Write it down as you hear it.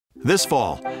This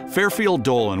fall, Fairfield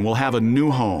Dolan will have a new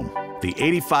home. The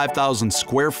 85,000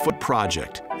 square foot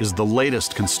project is the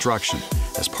latest construction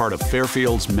as part of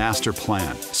Fairfield's master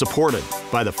plan, supported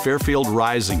by the Fairfield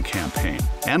Rising campaign,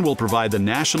 and will provide the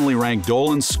nationally ranked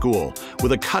Dolan School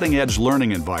with a cutting-edge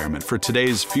learning environment for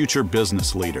today's future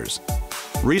business leaders.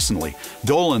 Recently,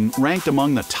 Dolan ranked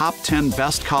among the top 10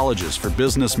 best colleges for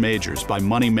business majors by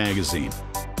Money Magazine.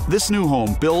 This new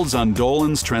home builds on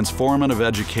Dolan's transformative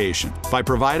education by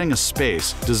providing a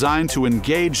space designed to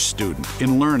engage students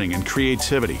in learning and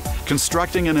creativity,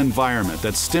 constructing an environment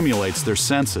that stimulates their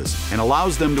senses and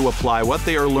allows them to apply what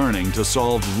they are learning to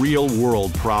solve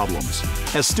real-world problems.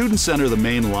 As students enter the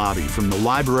main lobby from the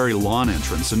library lawn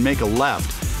entrance and make a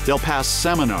left, they'll pass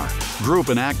seminar, group,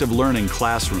 and active learning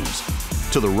classrooms.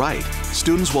 To the right,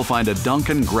 students will find a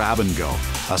Duncan grab-and-go,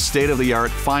 a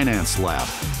state-of-the-art finance lab,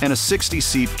 and a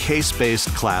 60-seat case-based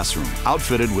classroom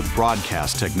outfitted with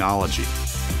broadcast technology.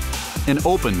 An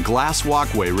open glass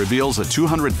walkway reveals a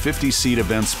 250-seat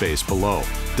event space below,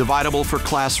 dividable for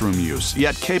classroom use,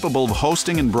 yet capable of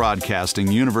hosting and broadcasting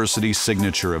university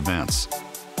signature events.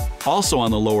 Also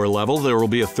on the lower level, there will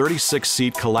be a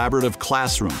 36-seat collaborative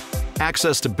classroom,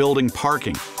 access to building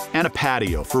parking, and a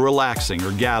patio for relaxing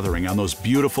or gathering on those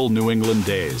beautiful New England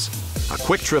days. A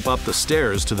quick trip up the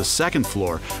stairs to the second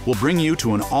floor will bring you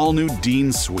to an all-new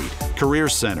Dean Suite, Career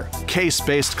Center,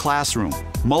 case-based classroom,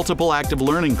 multiple active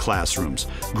learning classrooms,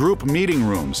 group meeting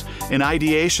rooms, an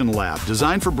ideation lab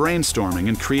designed for brainstorming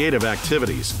and creative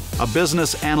activities, a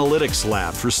business analytics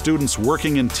lab for students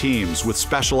working in teams with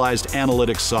specialized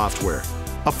analytics software,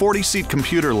 a 40-seat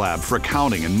computer lab for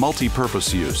accounting and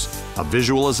multi-purpose use, a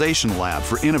visualization lab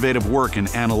for innovative work in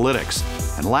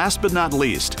analytics, and last but not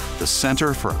least, the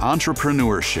Center for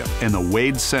Entrepreneurship and the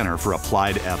Wade Center for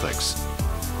Applied Ethics.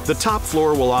 The top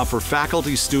floor will offer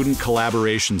faculty-student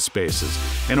collaboration spaces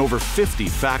and over 50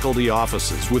 faculty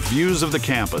offices with views of the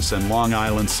campus and Long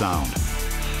Island Sound.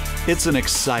 It's an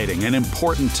exciting and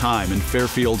important time in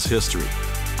Fairfield's history.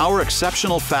 Our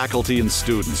exceptional faculty and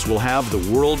students will have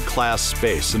the world-class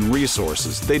space and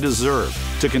resources they deserve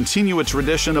to continue a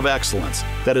tradition of excellence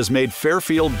that has made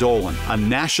Fairfield Dolan a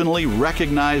nationally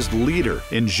recognized leader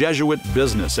in Jesuit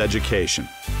business education.